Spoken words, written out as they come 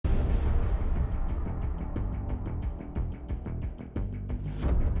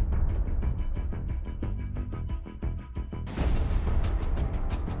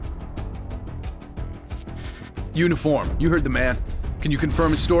Uniform, you heard the man. Can you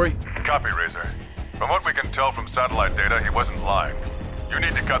confirm his story? Copy, Razor. From what we can tell from satellite data, he wasn't lying. You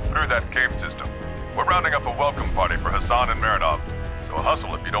need to cut through that cave system. We're rounding up a welcome party for Hassan and Meredov, so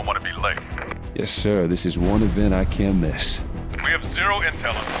hustle if you don't want to be late. Yes, sir. This is one event I can't miss. We have zero intel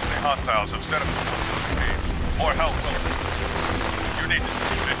on the hostiles have set up the cave. More help will. You need to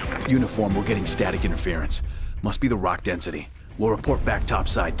be vigilant. Uniform, we're getting static interference. Must be the rock density. We'll report back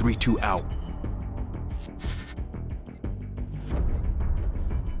topside, 3-2 out.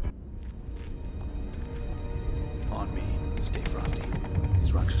 On me. Stay frosty.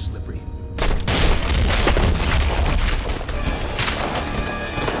 These rocks are slippery.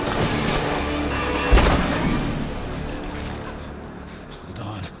 Hold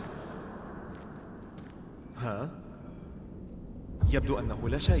on. ها؟ يبدو أنه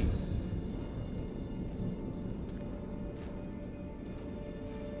لا شيء.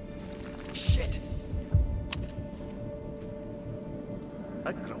 Shit.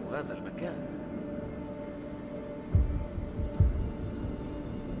 أكره هذا المكان.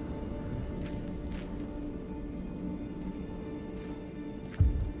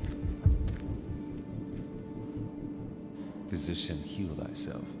 Physician, heal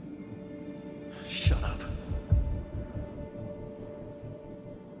thyself. Shut up.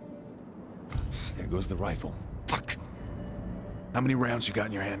 There goes the rifle. Fuck. How many rounds you got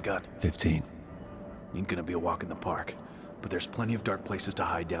in your handgun? 15. Ain't gonna be a walk in the park. But there's plenty of dark places to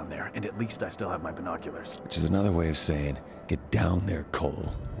hide down there, and at least I still have my binoculars. Which is another way of saying, get down there,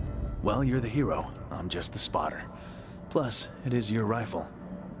 Cole. Well, you're the hero. I'm just the spotter. Plus, it is your rifle.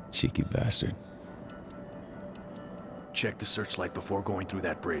 Cheeky bastard. Check the searchlight before going through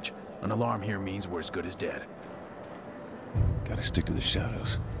that bridge. An alarm here means we're as good as dead. Gotta stick to the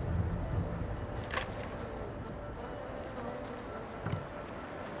shadows.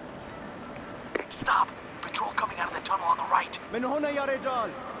 Stop! Patrol coming out of the tunnel on the right. من هنا يا رجال.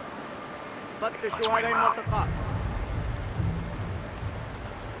 Let's wait him out.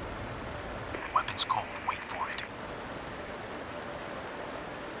 Weapons cold. Wait for it.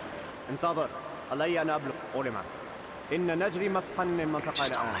 انتظر. علي أن أبلغ. أولما. إن نجري مسقا من المنطقة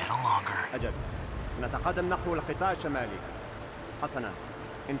Just a الآن. little longer. أجل. نتقدم نحو القطاع الشمالي. حسنا.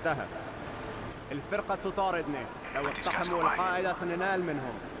 انتهى. الفرقة تطاردني. لو اقتحموا القاعدة سننال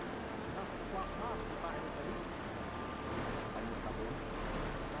منهم.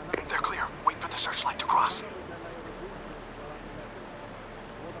 They're clear. Wait for the searchlight to cross.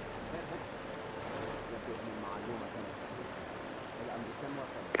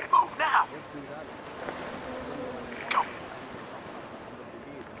 Move now! Go.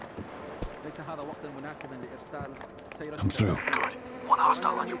 I'm through. Good. One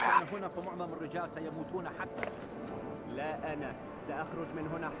hostile on your path. لا أنا سأخرج من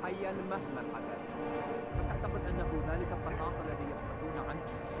هنا حيا مهما حدث. أعتقد أنه ذلك القناص الذي يبحثون عنه.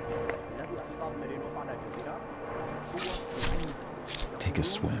 الذي أصاب مرينو على الجزيرة هو Take a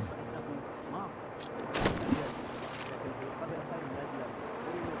swim.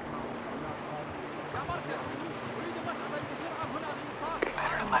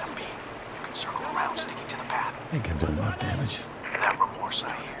 Better to let him be. You can circle around, sticking to the path. I think I've done enough damage. That remorse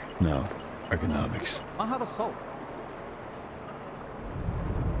I hear. No. Ergonomics. ما هذا الصوت؟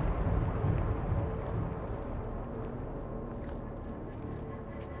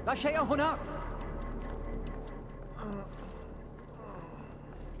 لا شيء هناك.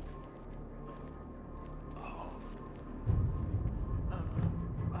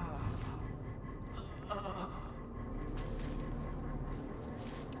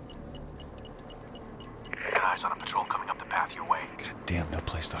 Got eyes on a patrol coming up the path your way. God damn, no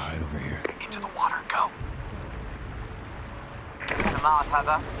place to hide over here. Into the water, go. سمعت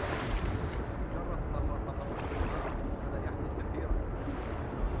هذا؟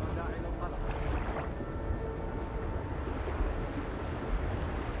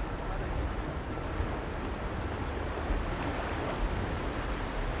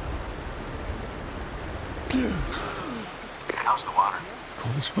 How's the water?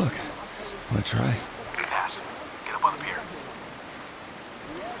 Cold as fuck. Wanna try? Pass. Get up on the pier.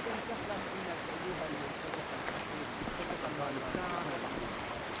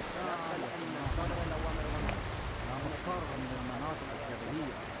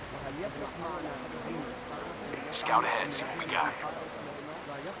 Scout ahead, see what we got.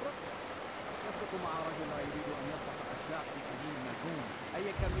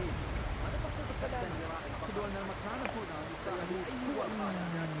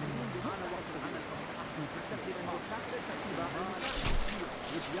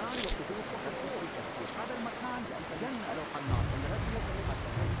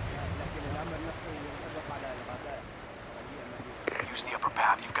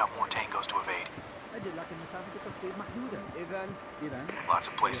 أجل لكن مسافة التصوير محدودة. إذا Lots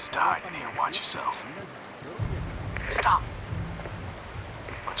of places to hide in here. Watch yourself. Stop!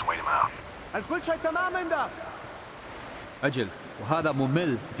 Let's wait him out. هل كل شيء تمام عندك؟ أجل، وهذا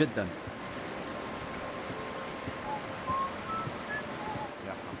ممل جدا.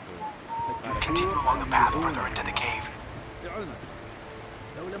 Continue along the path further into the cave. لعلمك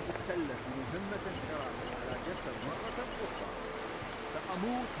لو لم أتكلف بمهمة حراسة على جسد مرة أخرى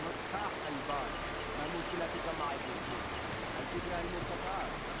سأموت مرتاح البال. ما مشكلتك مع الدكتور؟ الفكرة المرتفعة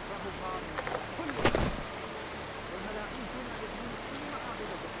أكرهها كلها والملاعين هنا يبنون كل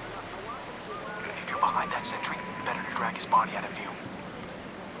معابدهم على حوائط. If you're behind that sentry, better to drag his body out of view.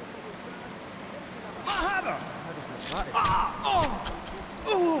 ما هذا؟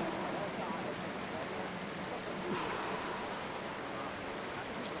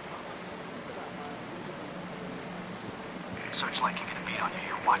 Searchlight can get a beat on you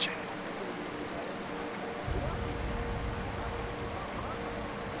here. Watch it.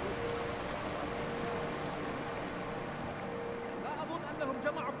 لا أظن أنهم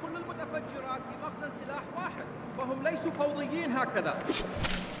جمعوا كل المتفجرات في مخزن سلاح واحد، فهم ليسوا فوضيين هكذا.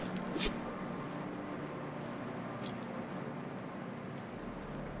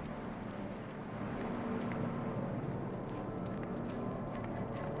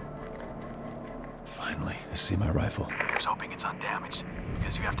 Finally, I see my rifle. Here's hoping it's undamaged,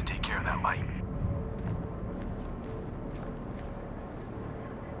 because you have to take care of that light.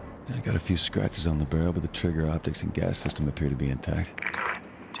 I got a few scratches on the barrel, but the trigger optics and gas system appear to be intact. Good.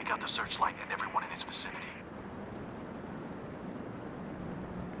 Take out the searchlight and everyone in its vicinity.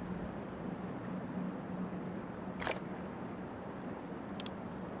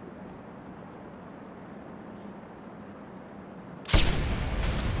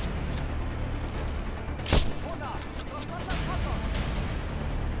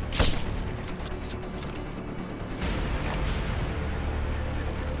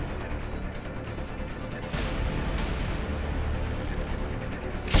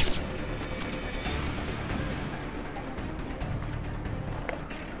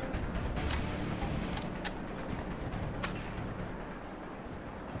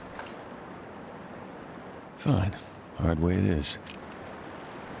 Fine. Hard way it is.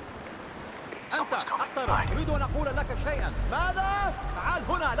 Someone's coming. أحترم، Hide. أريد أن أقول لك شيئا. ماذا؟ تعال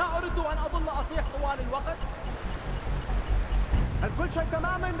هنا، لا أريد أن أظل أصيح طوال الوقت. هل كل شيء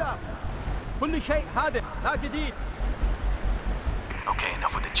تمام عندك؟ كل شيء هادئ، لا جديد. Okay,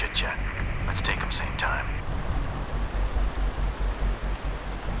 enough with the chit-chat. Let's take them same time.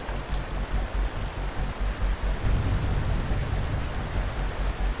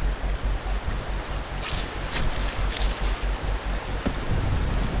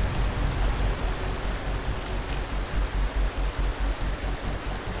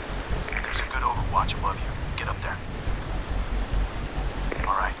 There's a good overwatch above you. Get up there.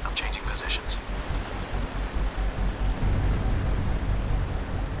 All right, I'm changing positions.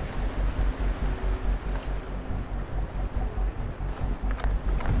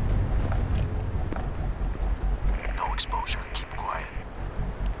 No exposure. Keep quiet.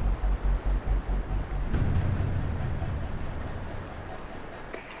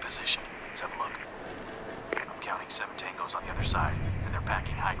 In position. Let's have a look. I'm counting 7 tangos on the other side, and they're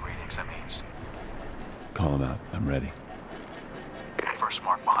packing high-grade XM8s. Call him out. I'm ready. First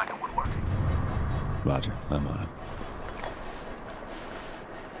mark behind the woodwork. Roger. I'm on it.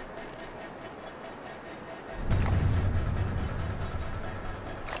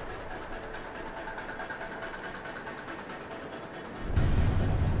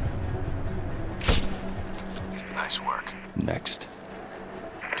 Nice work. Next.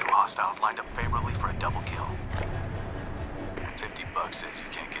 2 hostiles lined up favorably for a double kill. $50 says you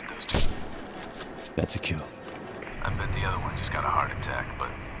can't get those 2. That's a kill. I bet the other one just got a heart attack, but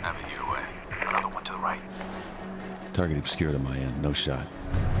have it your way. Another one to the right. Target obscured on my end. No shot.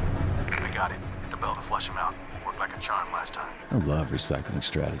 I got it. Hit the bell to flush him out. Worked like a charm last time. I love recycling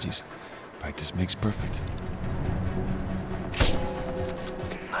strategies. Practice makes perfect.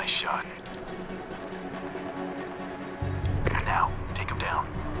 Nice shot. Now, take him down.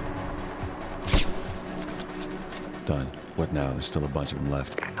 Done. What now? There's still a bunch of them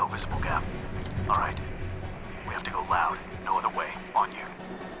left. No visible gap. All right. We have to go loud. No other way. On you.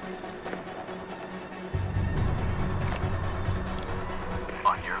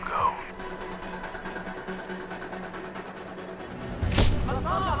 On your go.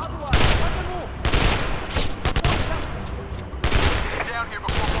 Get down here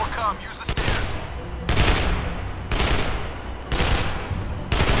before more come. Use the stairs.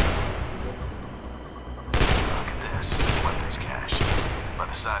 Look at this. Weapons cache. By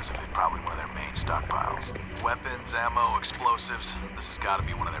the size of it, probably one of their main stockpiles. Weapons, ammo, explosives. This has got to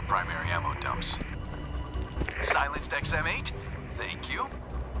be one of their primary ammo dumps. Silenced XM8? Thank you.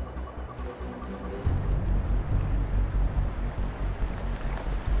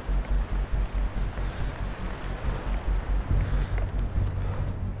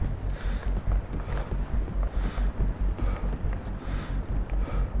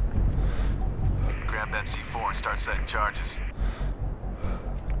 Grab that C4 and start setting charges.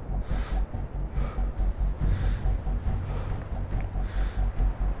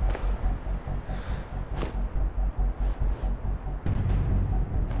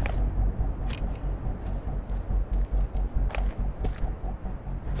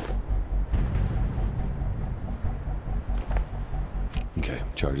 Okay,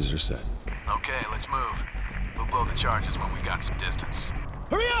 charges are set. Okay, let's move. We'll blow the charges when we got some distance.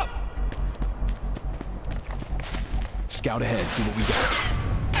 Hurry up! Scout ahead, see what we got.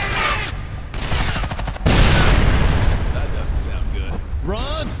 That doesn't sound good.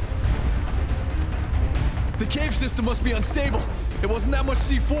 Run! The cave system must be unstable. It wasn't that much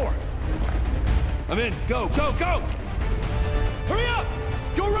C4. I'm in. Go, go, go! Hurry up!